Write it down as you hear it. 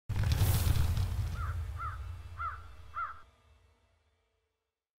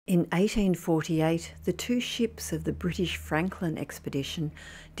In 1848, the two ships of the British Franklin expedition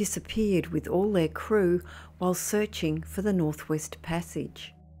disappeared with all their crew while searching for the Northwest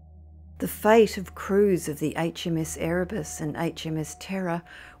Passage. The fate of crews of the HMS Erebus and HMS Terror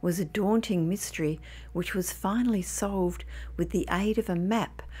was a daunting mystery which was finally solved with the aid of a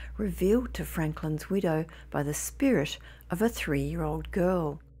map revealed to Franklin's widow by the spirit of a 3-year-old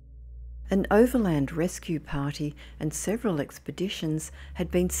girl. An overland rescue party and several expeditions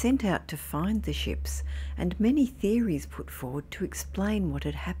had been sent out to find the ships, and many theories put forward to explain what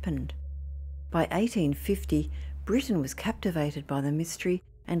had happened. By 1850, Britain was captivated by the mystery,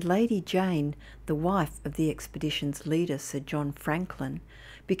 and Lady Jane, the wife of the expedition's leader Sir John Franklin,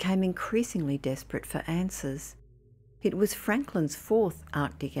 became increasingly desperate for answers. It was Franklin's 4th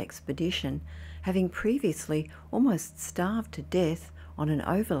Arctic expedition, having previously almost starved to death on an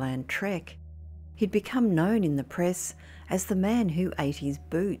overland trek. He'd become known in the press as the man who ate his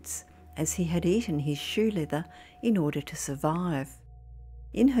boots, as he had eaten his shoe leather in order to survive.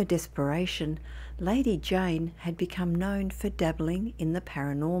 In her desperation, Lady Jane had become known for dabbling in the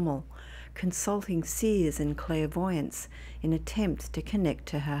paranormal, consulting seers and clairvoyants in attempts to connect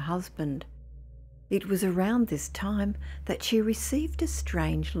to her husband. It was around this time that she received a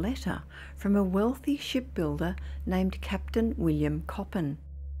strange letter from a wealthy shipbuilder named Captain William Coppin.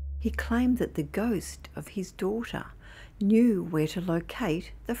 He claimed that the ghost of his daughter knew where to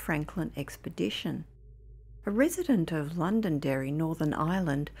locate the Franklin expedition. A resident of Londonderry, Northern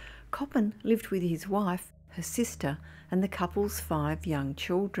Ireland, Coppin lived with his wife, her sister, and the couple's 5 young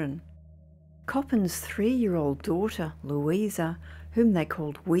children. Coppin's 3-year-old daughter, Louisa, whom they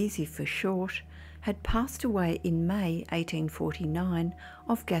called Wheezy for short, had passed away in May 1849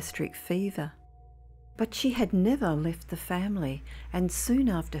 of gastric fever. But she had never left the family, and soon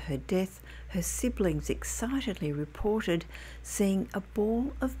after her death, her siblings excitedly reported seeing a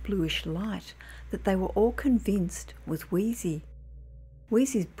ball of bluish light that they were all convinced was Wheezy.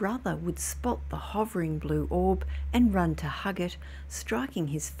 Wheezy's brother would spot the hovering blue orb and run to hug it, striking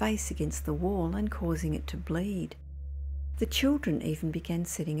his face against the wall and causing it to bleed. The children even began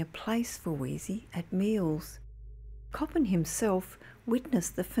setting a place for Wheezy at meals. Coppin himself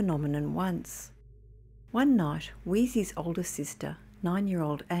witnessed the phenomenon once. One night, Wheezy's older sister,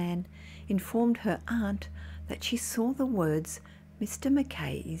 9-year-old Anne, informed her aunt that she saw the words, "Mr.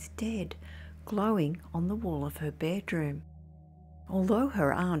 Mackay is dead," glowing on the wall of her bedroom. Although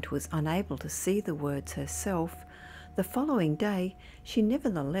her aunt was unable to see the words herself, the following day she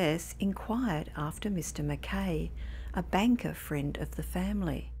nevertheless inquired after Mr. Mackay, a banker friend of the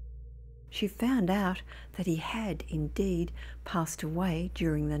family. She found out that he had indeed passed away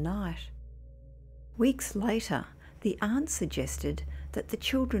during the night. Weeks later, the aunt suggested that the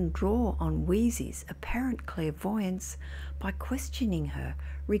children draw on Wheezy's apparent clairvoyance by questioning her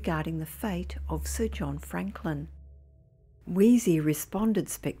regarding the fate of Sir John Franklin. Wheezy responded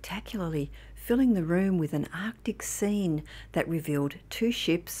spectacularly, filling the room with an Arctic scene that revealed 2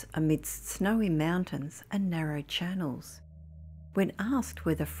 ships amidst snowy mountains and narrow channels. When asked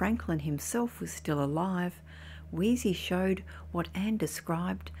whether Franklin himself was still alive, Wheezy showed what Anne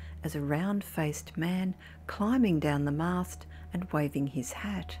described as a round-faced man climbing down the mast and waving his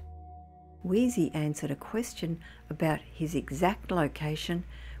hat. Wheezy answered a question about his exact location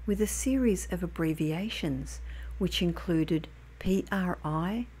with a series of abbreviations, which included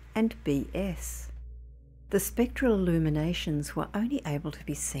PRI and BS. The spectral illuminations were only able to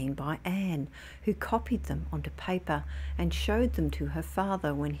be seen by Anne, who copied them onto paper and showed them to her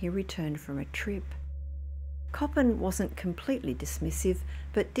father when he returned from a trip. Coppin wasn't completely dismissive,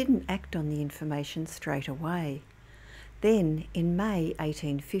 but didn't act on the information straight away. Then, in May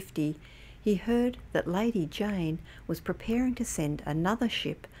 1850, he heard that Lady Jane was preparing to send another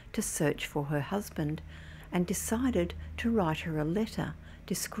ship to search for her husband, and decided to write her a letter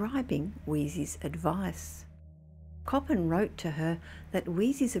describing Wheezy's advice. Coppin wrote to her that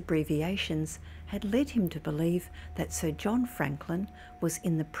Wheezy's abbreviations had led him to believe that Sir John Franklin was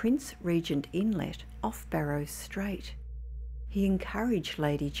in the Prince Regent Inlet off Barrow Strait. He encouraged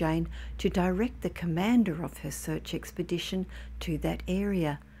Lady Jane to direct the commander of her search expedition to that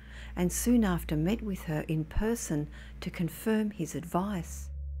area, and soon after met with her in person to confirm his advice.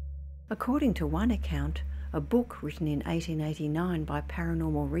 According to one account, a book written in 1889 by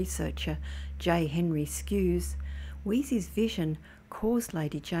paranormal researcher J. Henry Skews, Wheezy's vision caused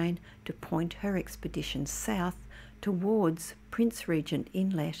Lady Jane to point her expedition south towards Prince Regent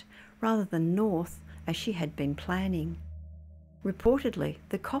Inlet rather than north as she had been planning. Reportedly,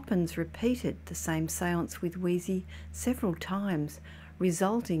 the Coppins repeated the same séance with Wheezy several times,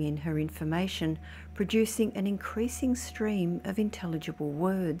 resulting in her information producing an increasing stream of intelligible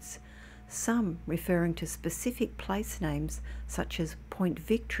words, some referring to specific place names such as Point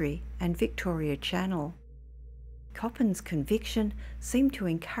Victory and Victoria Channel. Coppen's conviction seemed to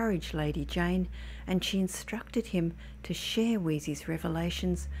encourage Lady Jane, and she instructed him to share Wheezy's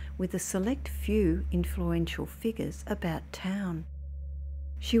revelations with a select few influential figures about town.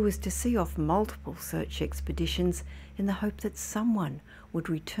 She was to see off multiple search expeditions in the hope that someone would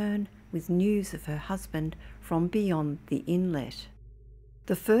return with news of her husband from beyond the inlet.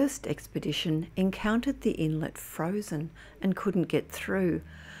 The first expedition encountered the inlet frozen and couldn't get through,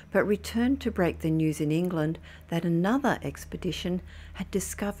 but returned to break the news in England that another expedition had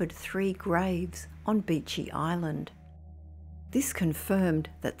discovered 3 graves on Beechy Island. This confirmed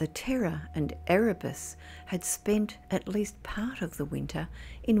that the Terror and Erebus had spent at least part of the winter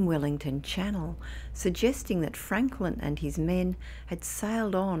in Wellington Channel, suggesting that Franklin and his men had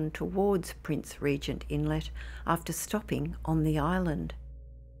sailed on towards Prince Regent Inlet after stopping on the island.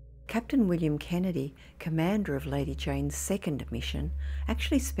 Captain William Kennedy, commander of Lady Jane's second mission,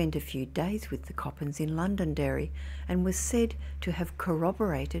 actually spent a few days with the Coppens in Londonderry and was said to have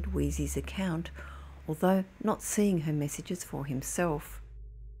corroborated Wheezy's account, although not seeing her messages for himself.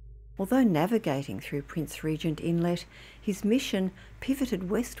 Although navigating through Prince Regent Inlet, his mission pivoted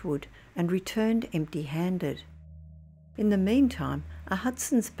westward and returned empty-handed. In the meantime, a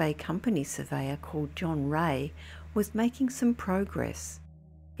Hudson's Bay Company surveyor called John Ray was making some progress.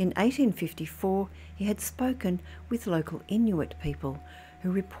 In 1854, he had spoken with local Inuit people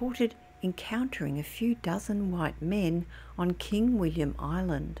who reported encountering a few dozen white men on King William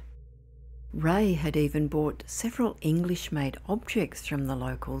Island. Ray had even bought several English-made objects from the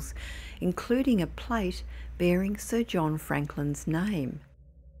locals, including a plate bearing Sir John Franklin's name.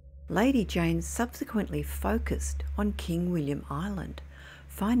 Lady Jane subsequently focused on King William Island,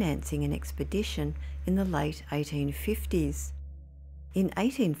 financing an expedition in the late 1850s. In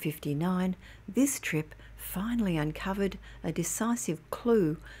 1859, this trip finally uncovered a decisive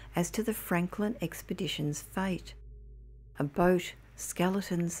clue as to the Franklin expedition's fate. A boat,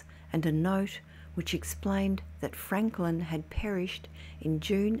 skeletons, and a note which explained that Franklin had perished in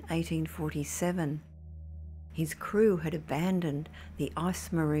June 1847. His crew had abandoned the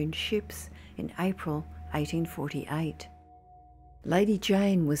ice-marooned ships in April 1848. Lady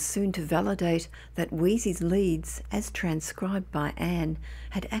Jane was soon to validate that Wheezy's leads, as transcribed by Anne,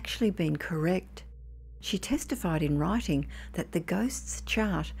 had actually been correct. She testified in writing that the ghost's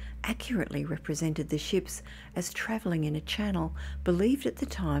chart accurately represented the ships as travelling in a channel believed at the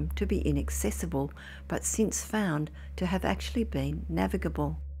time to be inaccessible, but since found to have actually been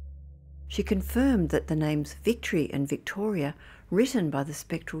navigable. She confirmed that the names Victory and Victoria, written by the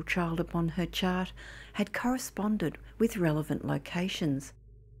spectral child upon her chart, had corresponded with relevant locations.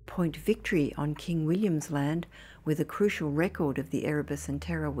 Point Victory on King William's Land, where the crucial record of the Erebus and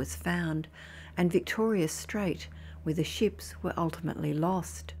Terror was found, and Victoria Strait, where the ships were ultimately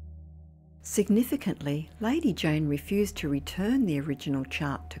lost. Significantly, Lady Jane refused to return the original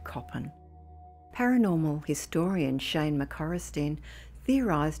chart to Coppen. Paranormal historian Shane McCorristeen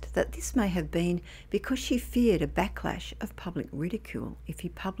theorised that this may have been because she feared a backlash of public ridicule if he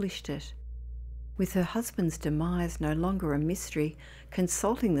published it. With her husband's demise no longer a mystery,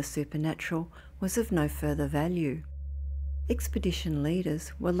 consulting the supernatural was of no further value. Expedition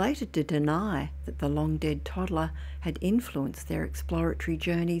leaders were later to deny that the long-dead toddler had influenced their exploratory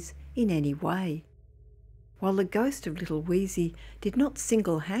journeys in any way. While the ghost of little Wheezy did not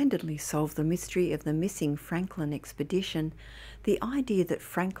single-handedly solve the mystery of the missing Franklin expedition, the idea that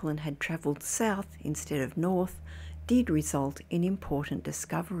Franklin had travelled south instead of north did result in important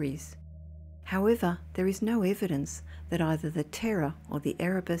discoveries. However, there is no evidence that either the Terror or the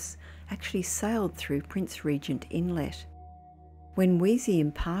Erebus actually sailed through Prince Regent Inlet. When Wheezy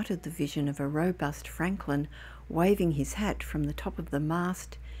imparted the vision of a robust Franklin waving his hat from the top of the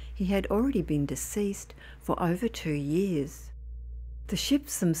mast, he had already been deceased for over 2 years. The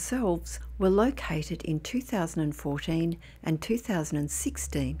ships themselves were located in 2014 and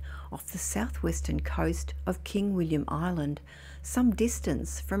 2016 off the southwestern coast of King William Island, some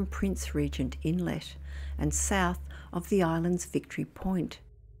distance from Prince Regent Inlet, and south of the island's Victory Point.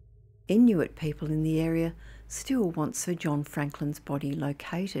 Inuit people in the area still want Sir John Franklin's body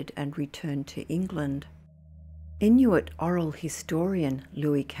located and returned to England. Inuit oral historian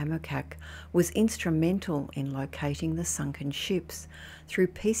Louis Kamukak was instrumental in locating the sunken ships through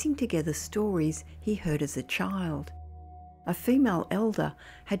piecing together stories he heard as a child. A female elder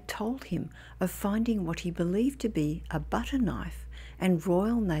had told him of finding what he believed to be a butter knife and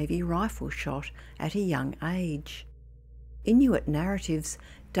Royal Navy rifle shot at a young age. Inuit narratives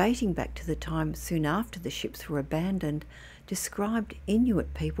dating back to the time soon after the ships were abandoned described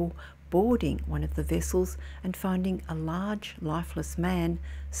Inuit people boarding one of the vessels and finding a large, lifeless man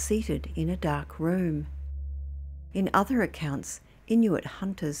seated in a dark room. In other accounts, Inuit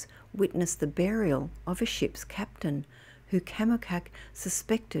hunters witnessed the burial of a ship's captain, who Kamukak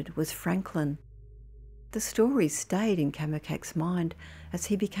suspected was Franklin. The story stayed in Kamukak's mind as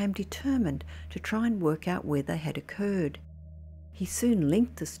he became determined to try and work out where they had occurred. He soon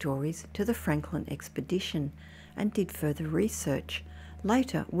linked the stories to the Franklin expedition and did further research,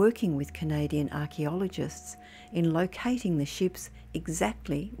 later working with Canadian archaeologists in locating the ships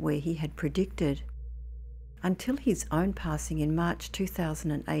exactly where he had predicted. Until his own passing in March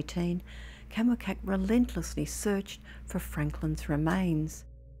 2018, Kamukak relentlessly searched for Franklin's remains.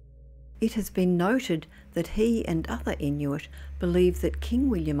 It has been noted that he and other Inuit believe that King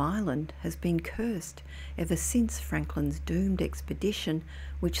William Island has been cursed ever since Franklin's doomed expedition,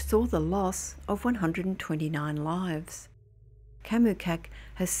 which saw the loss of 129 lives. Kamukak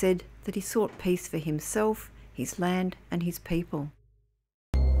has said that he sought peace for himself, his land and his people.